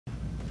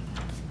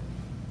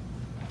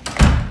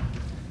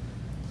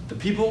The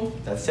people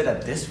that sit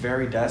at this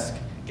very desk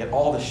get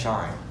all the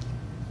shine.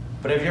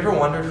 But have you ever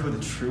wondered who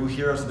the true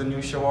heroes of the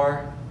new show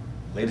are?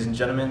 Ladies and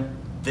gentlemen,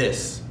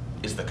 this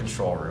is the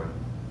control room.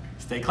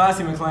 Stay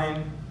classy,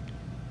 McLean.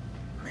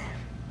 Man,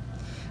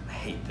 I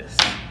hate this.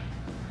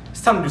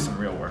 It's time to do some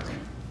real work.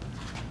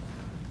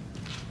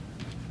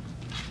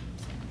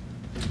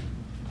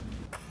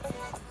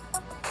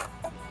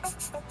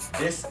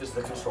 This is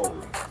the control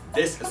room.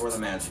 This is where the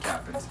magic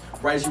happens.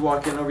 Right as you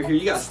walk in over here,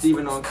 you got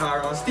Steven on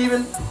Chiron.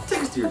 Steven, take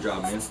us to your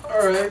job, man.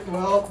 Alright,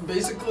 well,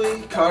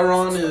 basically,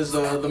 Chiron is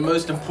the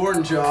most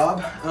important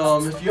job.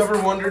 If you ever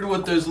wondered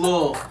what those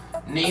little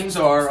names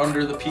are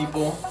under the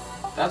people,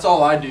 that's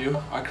all I do.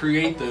 I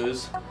create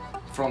those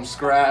from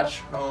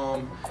scratch.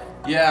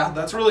 Yeah,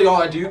 that's really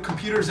all I do.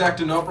 Computer's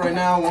acting up right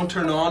now, won't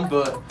turn on,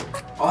 but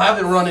I'll have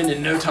it running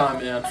in no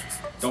time, man.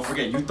 Don't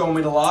forget, you throw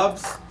me the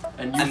lobs,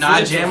 and you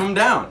I jam them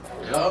down.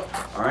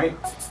 Yup. Alright?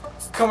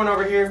 Coming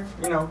over here,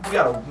 you know, you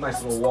got a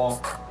nice little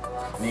wall.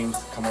 Names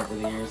come over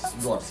the years.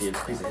 You love to see a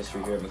piece of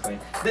history here at McLean.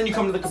 Then you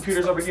come to the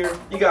computers over here.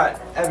 You got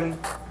Evan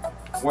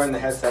wearing the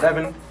headset.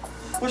 Evan,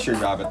 what's your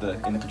job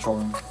in the control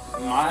room?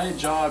 My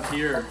job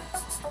here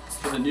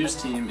for the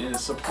news team is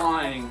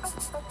supplying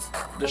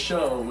the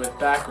show with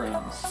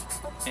backgrounds,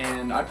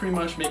 and I pretty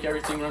much make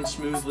everything run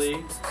smoothly.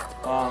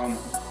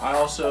 I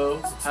also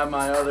have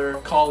my other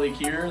colleague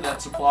here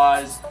that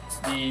supplies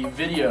the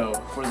video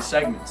for the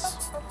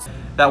segments.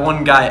 That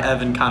one guy,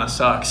 Evan, kind of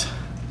sucks.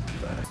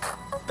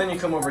 Then you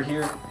come over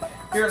here.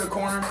 Here in the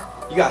corner,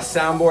 you got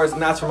soundboards,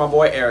 and that's where my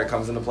boy Eric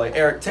comes into play.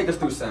 Eric, take us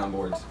through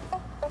soundboards.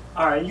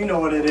 Alright, you know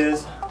what it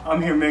is.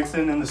 I'm here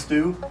mixing in the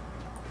stew.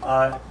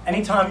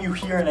 Anytime you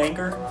hear an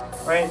anchor,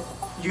 right,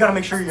 you gotta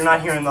make sure you're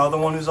not hearing the other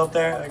one who's up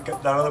there.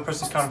 That other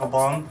person's kind of a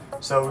bum.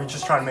 So we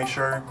just try to make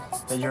sure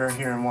that you're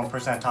hearing one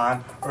person at a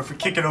time. Or if we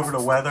kick it over to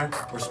weather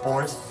or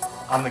sports,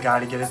 I'm the guy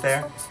to get it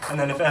there. And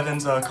then if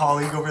Evan's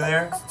colleague over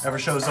there ever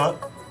shows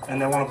up and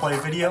they want to play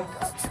a video,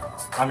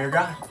 I'm your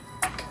guy.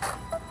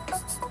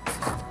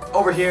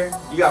 Over here,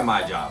 you got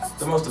my job,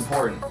 the most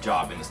important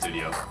job in the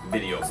studio,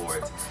 video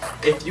boards.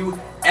 If you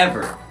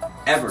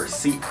ever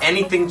see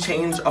anything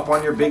change up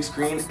on your big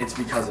screen, it's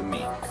because of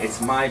me.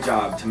 It's my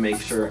job to make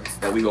sure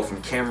that we go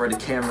from camera to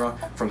camera,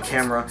 from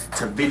camera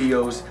to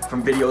videos,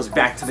 from videos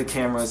back to the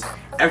cameras.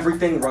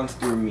 Everything runs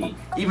through me.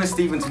 Even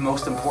Steven's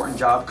most important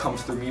job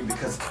comes through me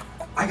because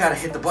I gotta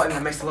hit the button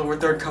that makes the lower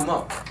third come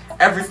up.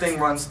 Everything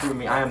runs through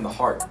me. I am the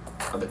heart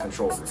of the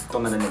control room.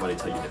 Don't let anybody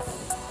tell you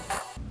differently.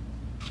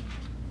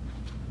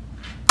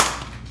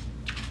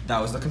 That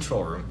was the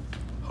control room.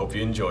 Hope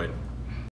you enjoyed.